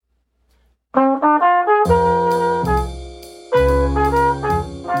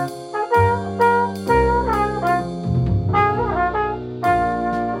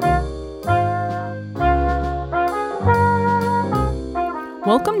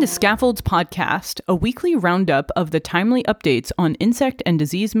to Scaffold's podcast, a weekly roundup of the timely updates on insect and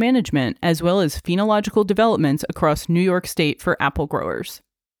disease management, as well as phenological developments across New York State for apple growers.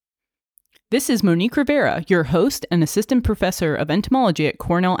 This is Monique Rivera, your host and assistant professor of entomology at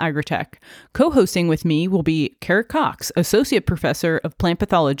Cornell Agritech. Co-hosting with me will be Carrick Cox, associate professor of plant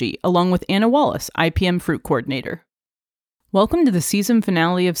pathology, along with Anna Wallace, IPM fruit coordinator. Welcome to the season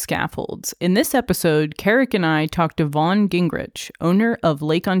finale of Scaffolds. In this episode, Carrick and I talked to Vaughn Gingrich, owner of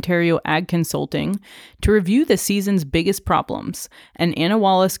Lake Ontario Ag Consulting, to review the season's biggest problems, and Anna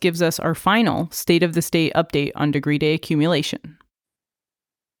Wallace gives us our final State of the State update on degree day accumulation.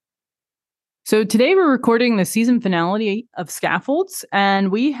 So today we're recording the season finale of Scaffolds,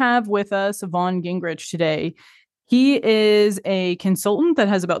 and we have with us Vaughn Gingrich today. He is a consultant that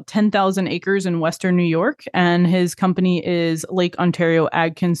has about 10,000 acres in Western New York, and his company is Lake Ontario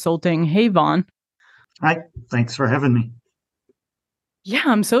Ag Consulting. Hey, Vaughn. Hi, thanks for having me. Yeah,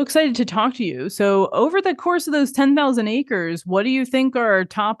 I'm so excited to talk to you. So over the course of those 10,000 acres, what do you think are our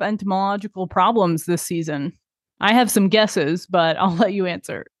top entomological problems this season? I have some guesses, but I'll let you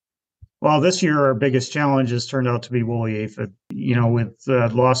answer. Well, this year, our biggest challenge has turned out to be woolly aphid. With the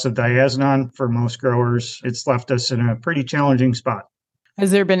loss of diazinon for most growers, it's left us in a pretty challenging spot.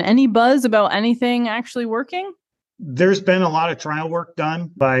 Has there been any buzz about anything actually working? There's been a lot of trial work done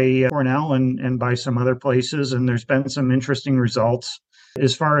by Cornell and by some other places, and there's been some interesting results.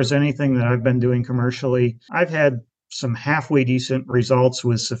 As far as anything that I've been doing commercially, I've had some halfway decent results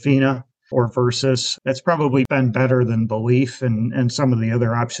with Safina or Versus. That's probably been better than Belief and some of the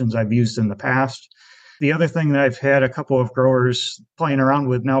other options I've used in the past. The other thing that I've had a couple of growers playing around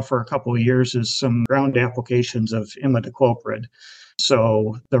with now for a couple of years is some ground applications of imidacloprid.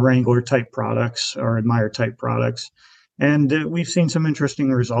 So the Wrangler type products or Admire type products. And we've seen some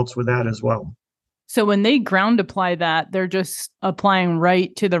interesting results with that as well. So when they ground apply that, they're just applying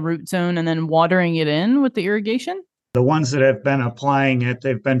right to the root zone and then watering it in with the irrigation? The ones that have been applying it,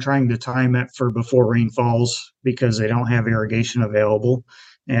 they've been trying to time it for before rain falls because they don't have irrigation available.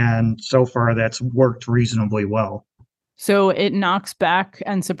 And so far, that's worked reasonably well. So it knocks back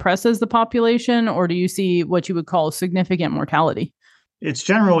and suppresses the population, or do you see what you would call significant mortality? It's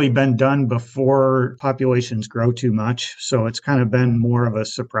generally been done before populations grow too much. So it's kind of been more of a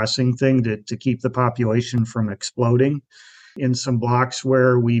suppressing thing to keep the population from exploding. In some blocks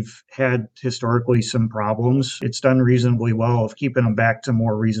where we've had historically some problems, it's done reasonably well of keeping them back to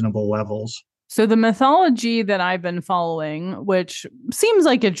more reasonable levels. So the mythology that I've been following, which seems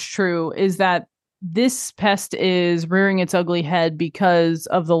like it's true, is that this pest is rearing its ugly head because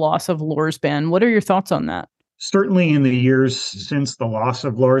of the loss of Lorsban. What are your thoughts on that? Certainly in the years since the loss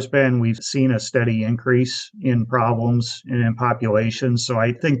of Lorsban, we've seen a steady increase in problems and in population. So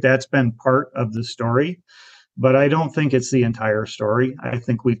I think that's been part of the story. But I don't think it's the entire story. I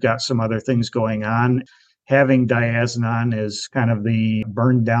think we've got some other things going on. Having diazinon as kind of the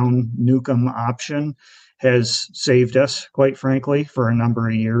burned down Nukem option has saved us, quite frankly, for a number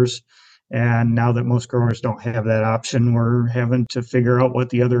of years. And now that most growers don't have that option, we're having to figure out what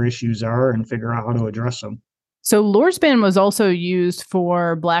the other issues are and figure out how to address them. So Lorsban was also used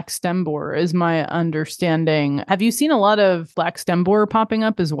for black stem borer, is my understanding. Have you seen a lot of black stem borer popping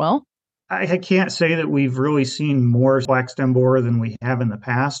up as well? I can't say that we've really seen more black stem borer than we have in the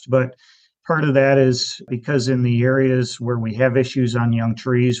past, but part of that is because in the areas where we have issues on young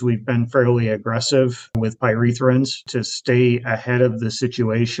trees, we've been fairly aggressive with pyrethrins to stay ahead of the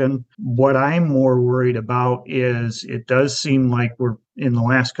situation. What I'm more worried about is it does seem like we're in the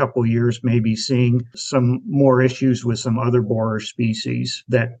last couple of years maybe seeing some more issues with some other borer species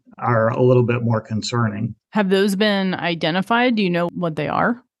that are a little bit more concerning. Have those been identified? Do you know what they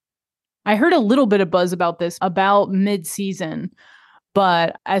are? I heard a little bit of buzz about this about mid-season,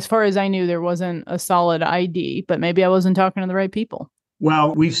 but as far as I knew, there wasn't a solid ID, but maybe I wasn't talking to the right people.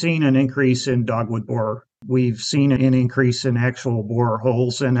 Well, we've seen an increase in dogwood borer. We've seen an increase in actual borer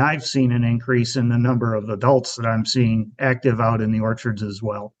holes, and I've seen an increase in the number of adults that I'm seeing active out in the orchards as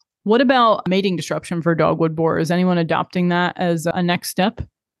well. What about mating disruption for dogwood borer? Is anyone adopting that as a next step?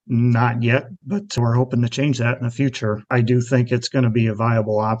 Not yet, but we're hoping to change that in the future. I do think it's going to be a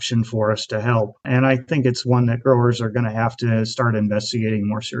viable option for us to help. And I think it's one that growers are going to have to start investigating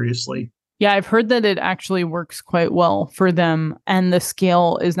more seriously. Yeah, I've heard that it actually works quite well for them, and the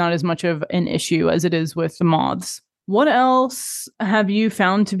scale is not as much of an issue as it is with the moths. What else have you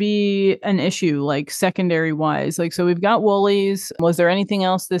found to be an issue, like secondary wise? So we've got woolies. Was there anything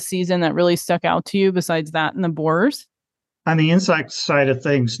else this season that really stuck out to you besides that and the borers? On the insect side of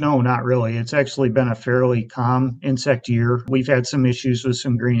things, no, not really. It's actually been a fairly calm insect year. We've had some issues with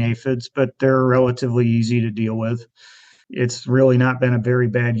some green aphids, but they're relatively easy to deal with. It's really not been a very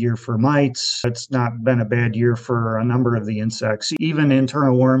bad year for mites. It's not been a bad year for a number of the insects. Even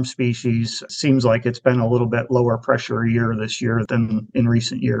internal worm species seems like it's been a little bit lower pressure year this year than in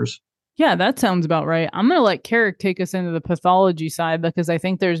recent years. Yeah, that sounds about right. I'm going to let Carrick take us into the pathology side because I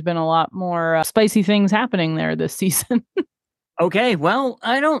think there's been a lot more spicy things happening there this season. Okay, well,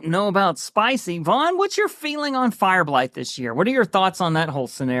 I don't know about spicy. Vaughn, what's your feeling on fire blight this year? What are your thoughts on that whole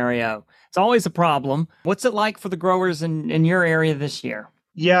scenario? It's always a problem. What's it like for the growers in your area this year?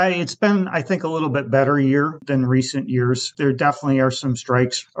 Yeah, it's been, I think, a little bit better year than recent years. There definitely are some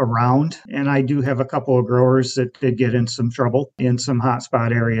strikes around, and I do have a couple of growers that did get in some trouble in some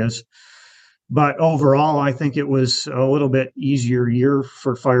hotspot areas. But overall, I think it was a little bit easier year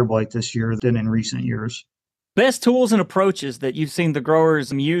for fire blight this year than in recent years. Best tools and approaches that you've seen the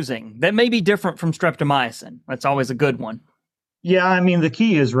growers using that may be different from streptomycin. That's always a good one. Yeah, I mean, the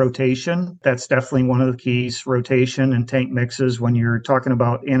key is rotation. That's definitely one of the keys, rotation and tank mixes when you're talking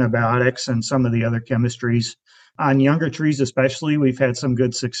about antibiotics and some of the other chemistries. On younger trees, especially, we've had some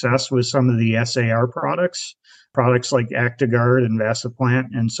good success with some of the SAR products. Products like Actigard and Vasaplant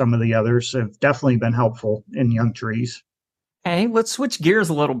and some of the others have definitely been helpful in young trees. Hey, let's switch gears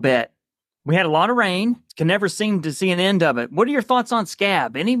a little bit. We had a lot of rain. Can never seem to see an end of it. What are your thoughts on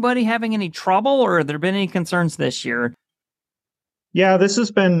scab? Anybody having any trouble, or have there been any concerns this year? Yeah, this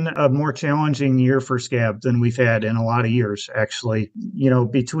has been a more challenging year for scab than we've had in a lot of years, actually.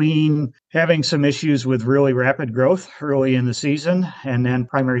 Between having some issues with really rapid growth early in the season and then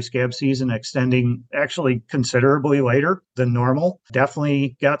primary scab season extending actually considerably later than normal,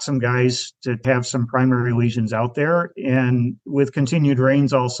 definitely got some guys to have some primary lesions out there. And with continued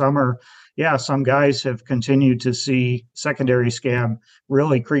rains all summer, yeah, some guys have continued to see secondary scab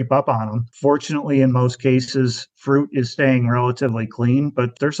really creep up on them. Fortunately, in most cases, fruit is staying relatively clean,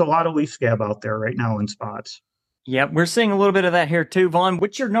 but there's a lot of leaf scab out there right now in spots. Yep, we're seeing a little bit of that here too. Vaughn,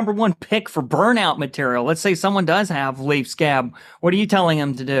 what's your number one pick for burnout material? Let's say someone does have leaf scab. What are you telling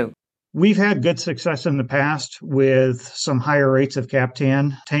them to do? We've had good success in the past with some higher rates of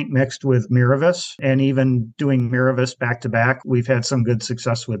Captan, tank mixed with Miravis, and even doing Miravis back to back. We've had some good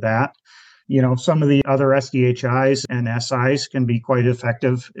success with that. Some of the other SDHIs and SIs can be quite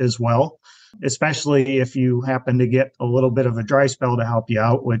effective as well, especially if you happen to get a little bit of a dry spell to help you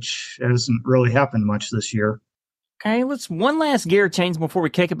out, which hasn't really happened much this year. Okay, let's one last gear change before we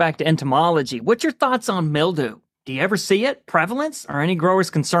kick it back to entomology. What's your thoughts on mildew? Do you ever see it? Prevalence? Are any growers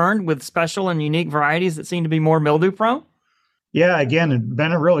concerned with special and unique varieties that seem to be more mildew prone? Yeah, again, it's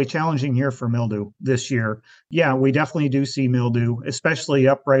been a really challenging year for mildew this year. Yeah, we definitely do see mildew, especially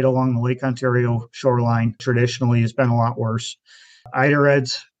up right along the Lake Ontario shoreline. Traditionally, it's been a lot worse.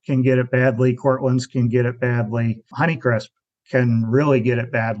 Idereds can get it badly. Cortlands can get it badly. Honeycrisp can really get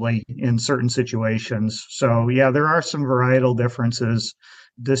it badly in certain situations. So, yeah, there are some varietal differences.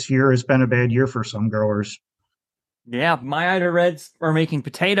 This year has been a bad year for some growers. Yeah, my Ida Reds are making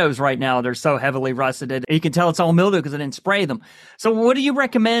potatoes right now. They're so heavily rusted. You can tell it's all mildew because I didn't spray them. So what do you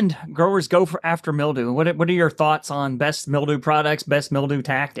recommend growers go for after mildew? What are your thoughts on best mildew products, best mildew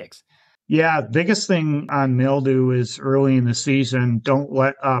tactics? Yeah, biggest thing on mildew is early in the season, don't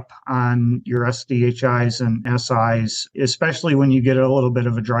let up on your SDHIs and SIs, especially when you get a little bit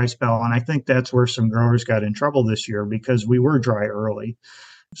of a dry spell. And I think that's where some growers got in trouble this year because we were dry early.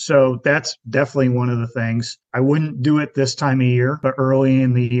 So that's definitely one of the things. I wouldn't do it this time of year, but early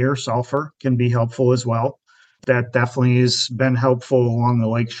in the year, sulfur can be helpful as well. That definitely has been helpful along the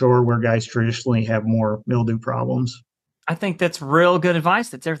lakeshore where guys traditionally have more mildew problems. I think that's real good advice.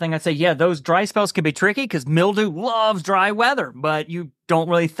 That's everything I'd say. Yeah, those dry spells can be tricky because mildew loves dry weather, but you don't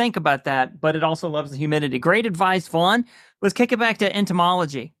really think about that. But it also loves the humidity. Great advice, Vaughn. Let's kick it back to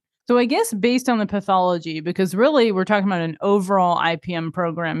entomology. So I guess based on the pathology, because really we're talking about an overall IPM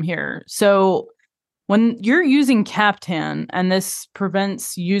program here. So when you're using Captan and this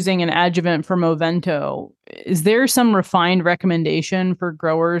prevents using an adjuvant for Movento, is there some refined recommendation for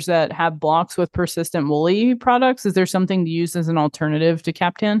growers that have blocks with persistent woolly products? Is there something to use as an alternative to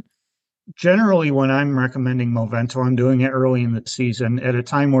Captan? Generally, when I'm recommending Movento, I'm doing it early in the season at a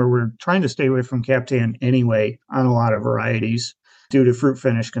time where we're trying to stay away from Captan anyway on a lot of varieties due to fruit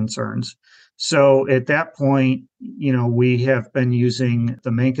finish concerns. So at that point, we have been using the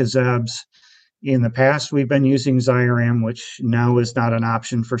Mancozebs. In the past, we've been using Xyram, which now is not an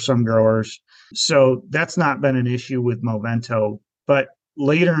option for some growers. So that's not been an issue with Movento. But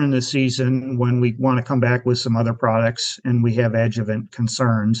later in the season, when we want to come back with some other products and we have adjuvant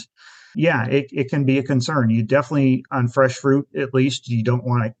concerns, yeah, it can be a concern. You definitely, on fresh fruit, at least, you don't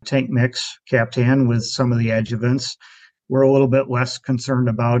want to tank mix Captan with some of the adjuvants. We're a little bit less concerned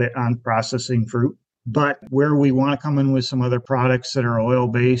about it on processing fruit. But where we want to come in with some other products that are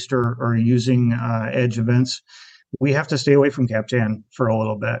oil-based or using adjuvants, we have to stay away from Captan for a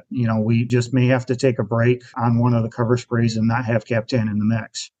little bit. We just may have to take a break on one of the cover sprays and not have Captan in the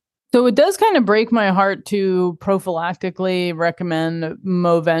mix. So it does kind of break my heart to prophylactically recommend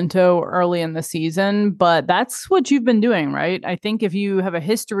Movento early in the season, but that's what you've been doing, right? I think if you have a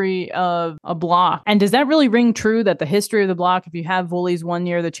history of a block, and does that really ring true that the history of the block, if you have woolies one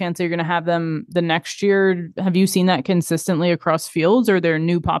year, the chance that you're going to have them the next year, have you seen that consistently across fields, or are there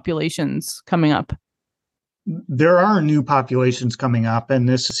new populations coming up? There are new populations coming up, and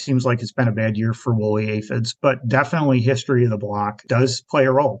this seems like it's been a bad year for woolly aphids, but definitely history of the block does play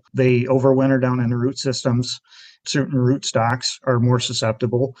a role. They overwinter down in the root systems. Certain root stocks are more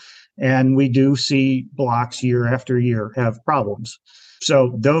susceptible, and we do see blocks year after year have problems.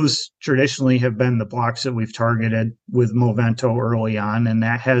 So those traditionally have been the blocks that we've targeted with Movento early on, and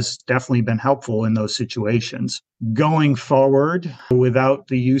that has definitely been helpful in those situations. Going forward, without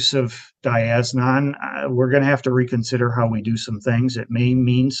the use of diazinon, we're going to have to reconsider how we do some things. It may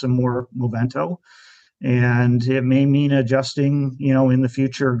mean some more Movento, and it may mean adjusting, in the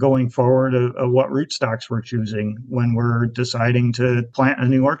future going forward of what rootstocks we're choosing when we're deciding to plant a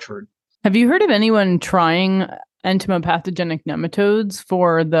new orchard. Have you heard of anyone trying entomopathogenic nematodes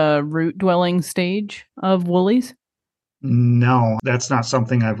for the root dwelling stage of woolies? No, that's not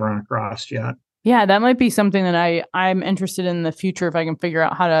something I've run across yet. Yeah, that might be something that I'm interested in the future if I can figure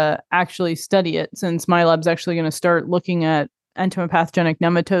out how to actually study it, since my lab's actually going to start looking at entomopathogenic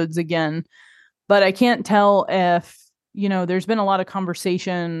nematodes again. But I can't tell if, there's been a lot of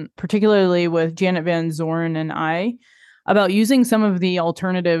conversation, particularly with Janet Van Zorn and I, about using some of the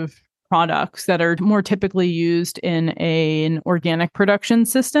alternative products that are more typically used in an organic production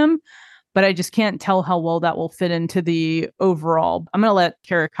system. But I just can't tell how well that will fit into the overall. I'm going to let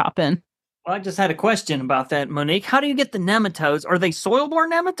Carrick hop in. Well, I just had a question about that, Monique. How do you get the nematodes? Are they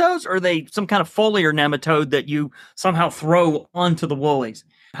soil-borne nematodes, or are they some kind of foliar nematode that you somehow throw onto the woolies?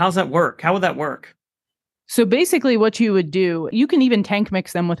 How's that work? How would that work? So basically what you would do, you can even tank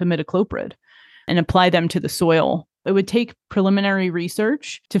mix them with imidacloprid and apply them to the soil. It would take preliminary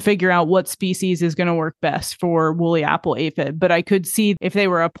research to figure out what species is going to work best for woolly apple aphid. But I could see if they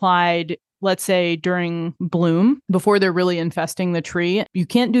were applied, let's say during bloom, before they're really infesting the tree. You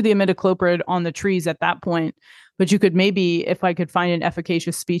can't do the imidacloprid on the trees at that point, but you could maybe, if I could find an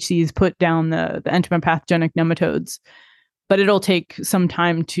efficacious species, put down the entomopathogenic nematodes. But it'll take some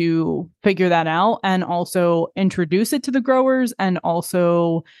time to figure that out and also introduce it to the growers and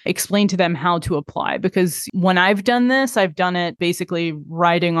also explain to them how to apply. Because when I've done this, I've done it basically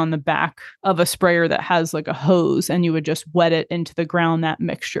riding on the back of a sprayer that has like a hose, and you would just wet it into the ground, that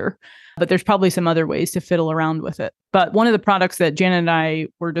mixture. But there's probably some other ways to fiddle around with it. But one of the products that Janet and I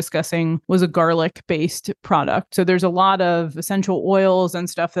were discussing was a garlic-based product. So there's a lot of essential oils and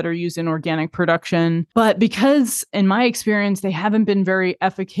stuff that are used in organic production. But because, in my experience, they haven't been very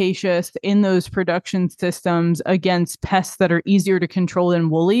efficacious in those production systems against pests that are easier to control than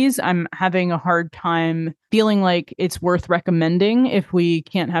woolies, I'm having a hard time feeling like it's worth recommending if we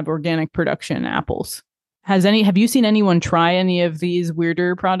can't have organic production apples. Have you seen anyone try any of these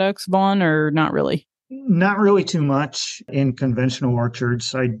weirder products, Vaughn, or not really? Not really too much in conventional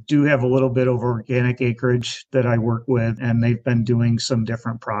orchards. I do have a little bit of organic acreage that I work with, and they've been doing some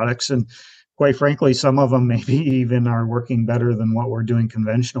different products. And quite frankly, some of them maybe even are working better than what we're doing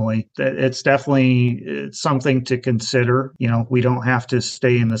conventionally. It's definitely something to consider. We don't have to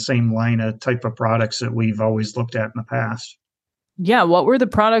stay in the same line of type of products that we've always looked at in the past. Yeah, what were the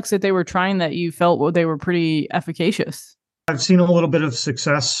products that they were trying that you felt they were pretty efficacious? I've seen a little bit of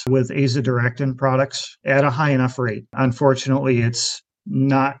success with azadirachtin products at a high enough rate. Unfortunately, it's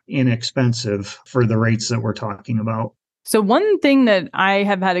not inexpensive for the rates that we're talking about. So one thing that I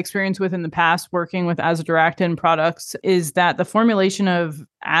have had experience with in the past working with azadirachtin products is that the formulation of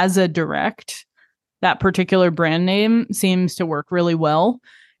Azadirect, that particular brand name, seems to work really well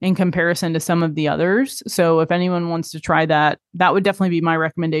in comparison to some of the others. So if anyone wants to try that, that would definitely be my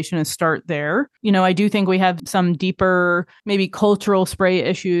recommendation, is start there. I do think we have some deeper, maybe cultural spray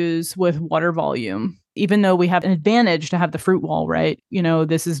issues with water volume. Even though we have an advantage to have the fruit wall, right?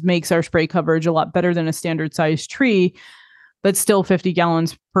 This makes our spray coverage a lot better than a standard sized tree, but still 50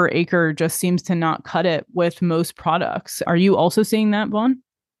 gallons per acre just seems to not cut it with most products. Are you also seeing that, Vaughn?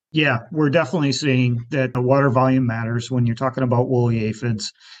 Yeah, we're definitely seeing that the water volume matters when you're talking about woolly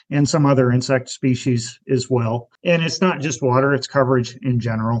aphids and some other insect species as well. And it's not just water, it's coverage in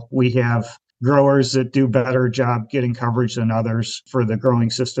general. We have growers that do better job getting coverage than others for the growing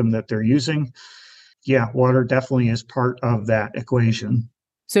system that they're using. Yeah, water definitely is part of that equation.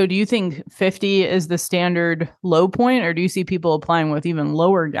 So do you think 50 is the standard low point, or do you see people applying with even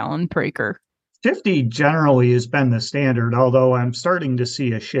lower gallon per acre? 50 generally has been the standard, although I'm starting to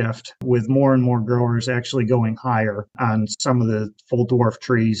see a shift with more and more growers actually going higher on some of the full dwarf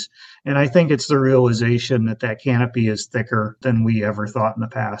trees. And I think it's the realization that that canopy is thicker than we ever thought in the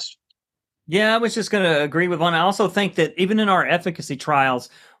past. Yeah, I was just going to agree with one. I also think that even in our efficacy trials,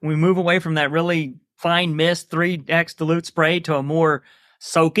 when we move away from that really fine mist 3x dilute spray to a more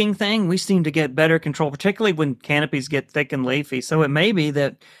soaking thing, we seem to get better control, particularly when canopies get thick and leafy. So it may be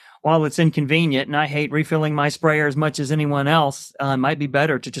that while it's inconvenient, and I hate refilling my sprayer as much as anyone else, it might be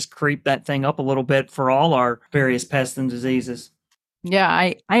better to just creep that thing up a little bit for all our various pests and diseases. Yeah,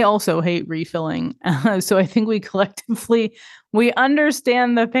 I also hate refilling. So I think we collectively, we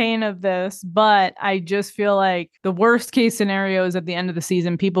understand the pain of this, but I just feel like the worst case scenario is at the end of the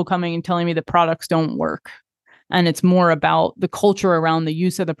season, people coming and telling me the products don't work. And it's more about the culture around the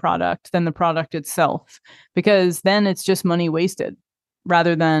use of the product than the product itself, because then it's just money wasted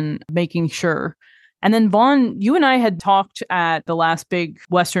rather than making sure. And then Vaughn, you and I had talked at the last big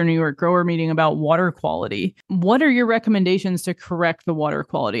Western New York grower meeting about water quality. What are your recommendations to correct the water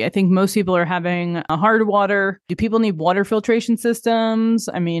quality? I think most people are having a hard water. Do people need water filtration systems?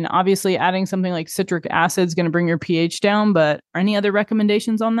 I mean, obviously adding something like citric acid is going to bring your pH down, but any other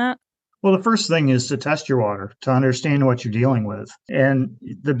recommendations on that? Well, the first thing is to test your water to understand what you're dealing with. And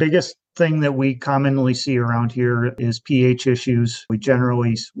the biggest thing that we commonly see around here is pH issues. We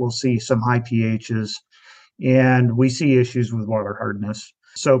generally will see some high pHs, and we see issues with water hardness.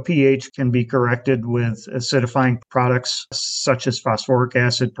 So pH can be corrected with acidifying products such as phosphoric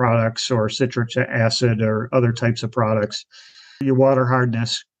acid products or citric acid or other types of products. Your water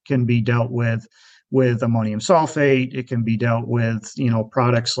hardness can be dealt with ammonium sulfate. It can be dealt with,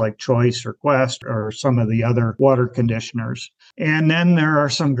 products like Choice or Quest or some of the other water conditioners. And then there are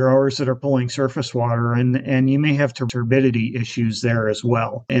some growers that are pulling surface water, and you may have turbidity issues there as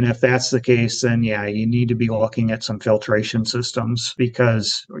well. And if that's the case, then yeah, you need to be looking at some filtration systems,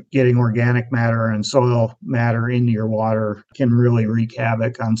 because getting organic matter and soil matter into your water can really wreak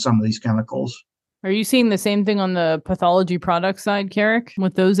havoc on some of these chemicals. Are you seeing the same thing on the pathology product side, Carrick,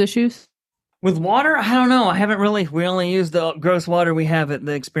 with those issues? With water, I don't know. We only use the gross water we have at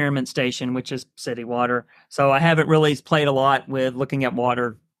the experiment station, which is city water. So I haven't really played a lot with looking at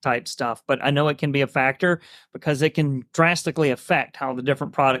water type stuff, but I know it can be a factor because it can drastically affect how the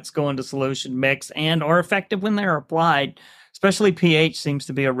different products go into solution mix and are effective when they're applied. Especially pH seems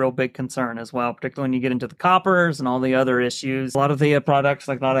to be a real big concern as well, particularly when you get into the coppers and all the other issues. A lot of the products,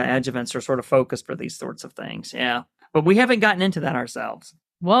 like a lot of adjuvants, are sort of focused for these sorts of things. Yeah. But we haven't gotten into that ourselves.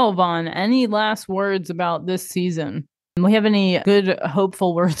 Well, Vaughn, any last words about this season? Do we have any good,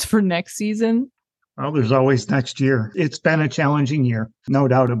 hopeful words for next season? Well, there's always next year. It's been a challenging year, no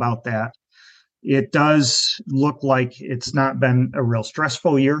doubt about that. It does look like it's not been a real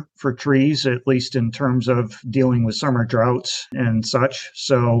stressful year for trees, at least in terms of dealing with summer droughts and such.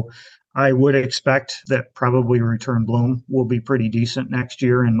 So I would expect that probably return bloom will be pretty decent next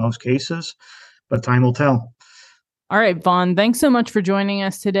year in most cases, but time will tell. All right, Vaughn, thanks so much for joining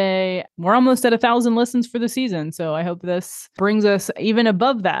us today. We're almost at 1,000 listens for the season, so I hope this brings us even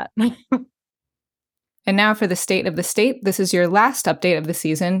above that. And now for the state of the state. This is your last update of the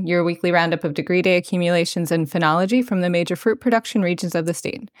season, your weekly roundup of degree day accumulations and phenology from the major fruit production regions of the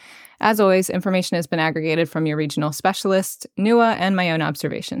state. As always, information has been aggregated from your regional specialists, NUA, and my own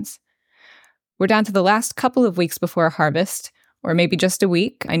observations. We're down to the last couple of weeks before harvest, or maybe just a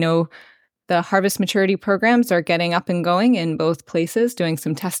week. I know the harvest maturity programs are getting up and going in both places, doing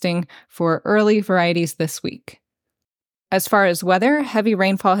some testing for early varieties this week. As far as weather, heavy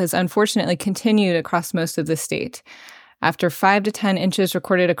rainfall has unfortunately continued across most of the state. After 5 to 10 inches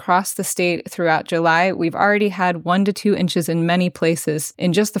recorded across the state throughout July, we've already had 1 to 2 inches in many places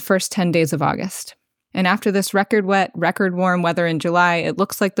in just the first 10 days of August. And after this record wet, record warm weather in July, it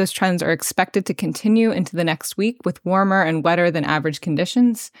looks like those trends are expected to continue into the next week with warmer and wetter than average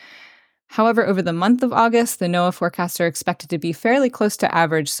conditions. However, over the month of August, the NOAA forecasts are expected to be fairly close to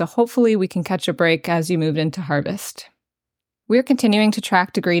average, so hopefully we can catch a break as you move into harvest. We're continuing to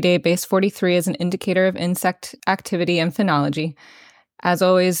track degree day base 43 as an indicator of insect activity and phenology. As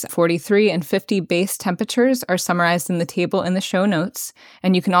always, 43 and 50 base temperatures are summarized in the table in the show notes,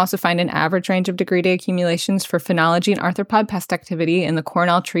 and you can also find an average range of degree day accumulations for phenology and arthropod pest activity in the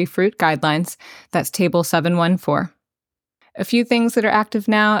Cornell Tree Fruit Guidelines. That's table 714. A few things that are active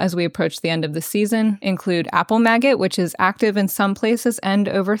now as we approach the end of the season include apple maggot, which is active in some places and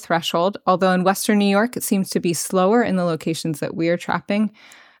over threshold, although in Western New York it seems to be slower in the locations that we are trapping.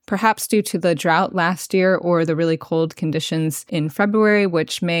 perhaps due to the drought last year or the really cold conditions in February,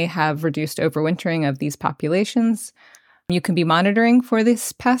 which may have reduced overwintering of these populations. You can be monitoring for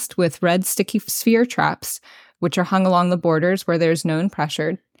this pest with red sticky sphere traps, which are hung along the borders where there's known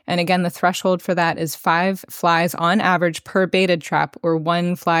pressure. And again, the threshold for that is 5 flies on average per baited trap or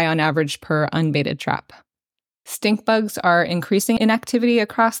 1 fly on average per unbaited trap. Stink bugs are increasing in activity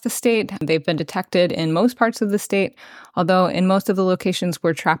across the state. They've been detected in most parts of the state, although in most of the locations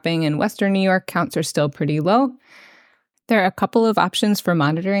we're trapping in Western New York, counts are still pretty low. There are a couple of options for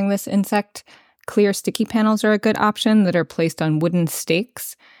monitoring this insect. Clear sticky panels are a good option that are placed on wooden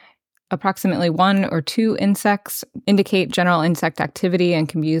stakes. Approximately 1 or 2 insects indicate general insect activity and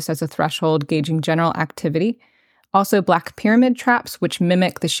can be used as a threshold gauging general activity. Also, black pyramid traps, which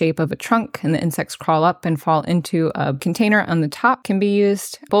mimic the shape of a trunk and the insects crawl up and fall into a container on the top, can be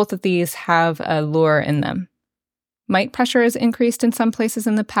used. Both of these have a lure in them. Mite pressure has increased in some places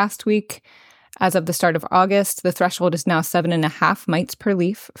in the past week. As of the start of August, the threshold is now 7.5 mites per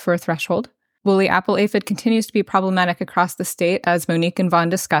leaf for a threshold. Woolly apple aphid continues to be problematic across the state, as Monique and Vaughn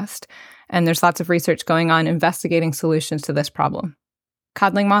discussed, and there's lots of research going on investigating solutions to this problem.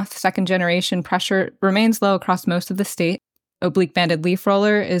 Codling moth second generation pressure remains low across most of the state. Oblique-banded leaf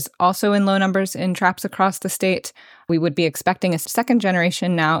roller is also in low numbers in traps across the state. We would be expecting a second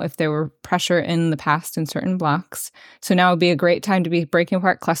generation now if there were pressure in the past in certain blocks. So now would be a great time to be breaking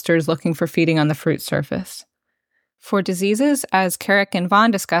apart clusters looking for feeding on the fruit surface. For diseases, as Carrick and Vaughn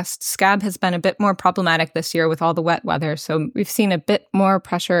discussed, scab has been a bit more problematic this year with all the wet weather, so we've seen a bit more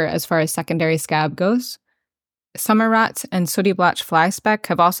pressure as far as secondary scab goes. Summer rot and sooty blotch fly speck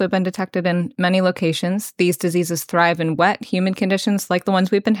have also been detected in many locations. These diseases thrive in wet, humid conditions like the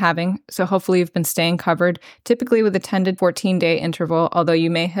ones we've been having, so hopefully you've been staying covered, typically with a 10 to 14-day interval, although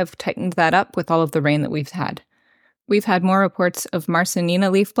you may have tightened that up with all of the rain that we've had. We've had more reports of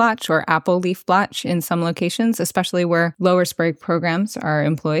Marsanina leaf blotch or apple leaf blotch in some locations, especially where lower spray programs are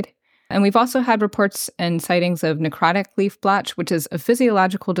employed. And we've also had reports and sightings of necrotic leaf blotch, which is a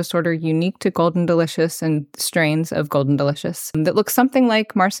physiological disorder unique to Golden Delicious and strains of Golden Delicious that looks something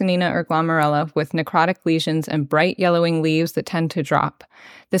like Marsanina or Glomerella with necrotic lesions and bright yellowing leaves that tend to drop.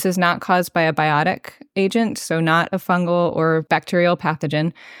 This is not caused by a biotic agent, so not a fungal or bacterial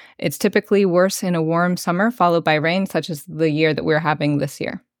pathogen. It's typically worse in a warm summer followed by rain, such as the year that we're having this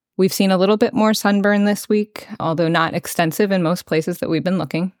year. We've seen a little bit more sunburn this week, although not extensive in most places that we've been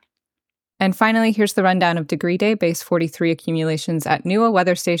looking. And finally, here's the rundown of Degree Day Base 43 accumulations at NUA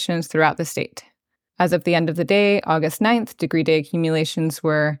weather stations throughout the state. As of the end of the day, August 9th, Degree Day accumulations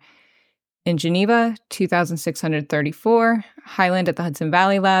were in Geneva, 2,634, Highland at the Hudson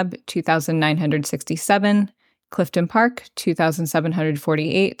Valley Lab, 2,967, Clifton Park,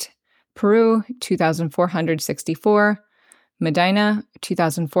 2,748, Peru, 2,464, Medina,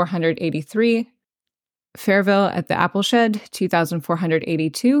 2,483, Fairville at the Apple Shed,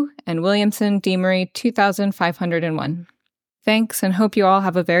 2,482, and Williamson, Deamery, 2,501. Thanks, and hope you all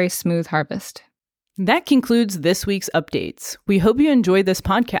have a very smooth harvest. That concludes this week's updates. We hope you enjoyed this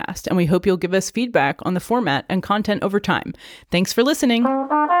podcast, and we hope you'll give us feedback on the format and content over time. Thanks for listening.